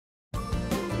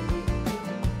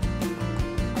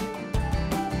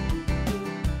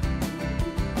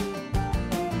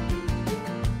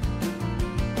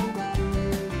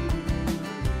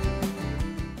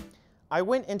I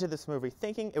went into this movie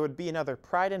thinking it would be another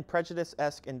Pride and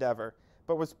Prejudice-esque endeavor,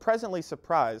 but was pleasantly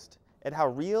surprised at how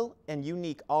real and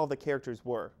unique all the characters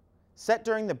were. Set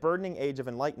during the burgeoning age of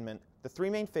enlightenment, the three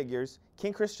main figures,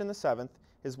 King Christian VII,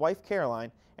 his wife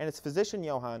Caroline, and his physician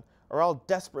Johann, are all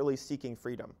desperately seeking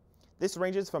freedom. This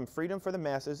ranges from freedom for the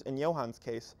masses in Johann's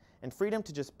case, and freedom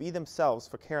to just be themselves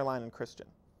for Caroline and Christian.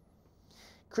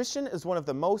 Christian is one of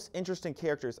the most interesting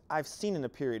characters I've seen in a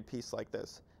period piece like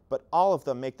this, but all of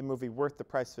them make the movie worth the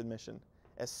price of admission.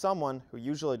 As someone who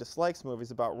usually dislikes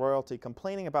movies about royalty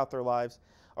complaining about their lives,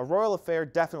 A Royal Affair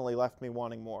definitely left me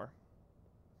wanting more.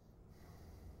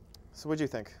 So what'd you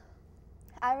think?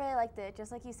 I really liked it.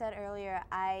 Just like you said earlier,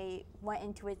 I went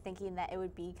into it thinking that it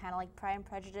would be kind of like Pride and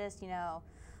Prejudice, you know,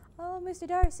 oh, Mr.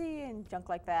 Darcy, and junk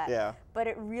like that. Yeah. But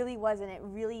it really wasn't.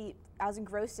 I was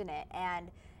engrossed in it,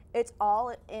 and it's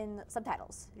all in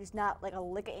subtitles. There's not like a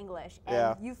lick of English,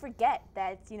 and you forget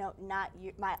that it's, you know, not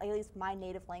at least my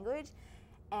native language,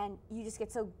 and you just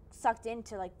get so sucked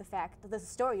into like the fact that the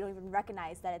story, you don't even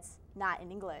recognize that it's not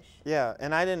in English. Yeah,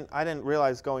 and I didn't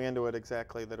realize going into it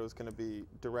exactly that it was going to be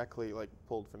directly like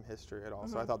pulled from history at all.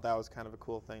 So I thought that was kind of a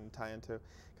cool thing to tie into,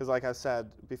 because like I said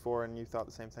before, and you thought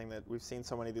the same thing, that we've seen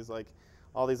so many of these like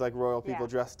all these like royal people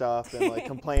dressed up and like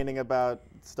complaining about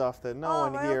stuff that no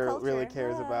one here really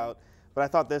cares about. But I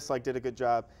thought this like did a good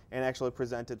job and actually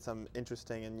presented some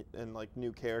interesting and like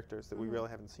new characters that we really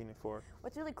haven't seen before.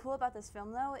 What's really cool about this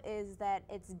film though is that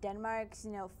it's Denmark's,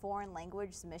 you know, foreign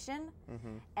language submission,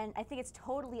 and I think it's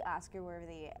totally Oscar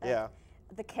worthy.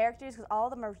 The characters, because all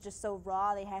of them are just so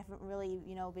raw, they haven't really,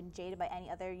 you know, been jaded by any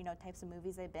other, you know, types of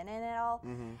movies they've been in at all.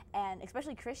 And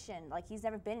especially Christian, like he's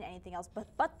never been in anything else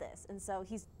but this, and so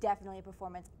he's definitely a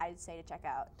performance I'd say to check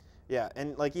out. Yeah,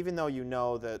 and like even though you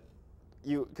know that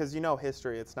because you know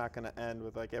history, it's not going to end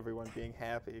with like everyone being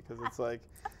happy, because it's like,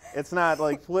 it's not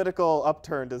like political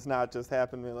upturn does not just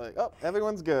happen. We're like, oh,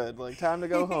 everyone's good, like time to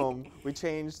go home. We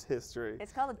changed history.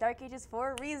 It's called the Dark Ages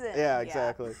for a reason. Yeah,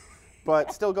 exactly.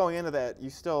 But still going into that, you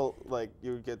still like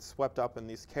you get swept up in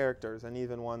these characters, and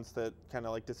even ones that kind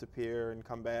of like disappear and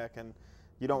come back, and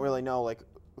you don't really know like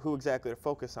who exactly to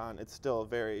focus on. It's still a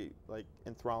very like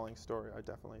enthralling story. I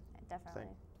definitely think.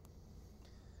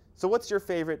 So what's your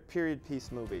favorite period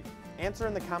piece movie? Answer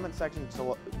in the comment section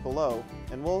below,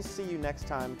 and we'll see you next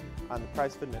time on The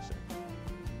Price of Admission.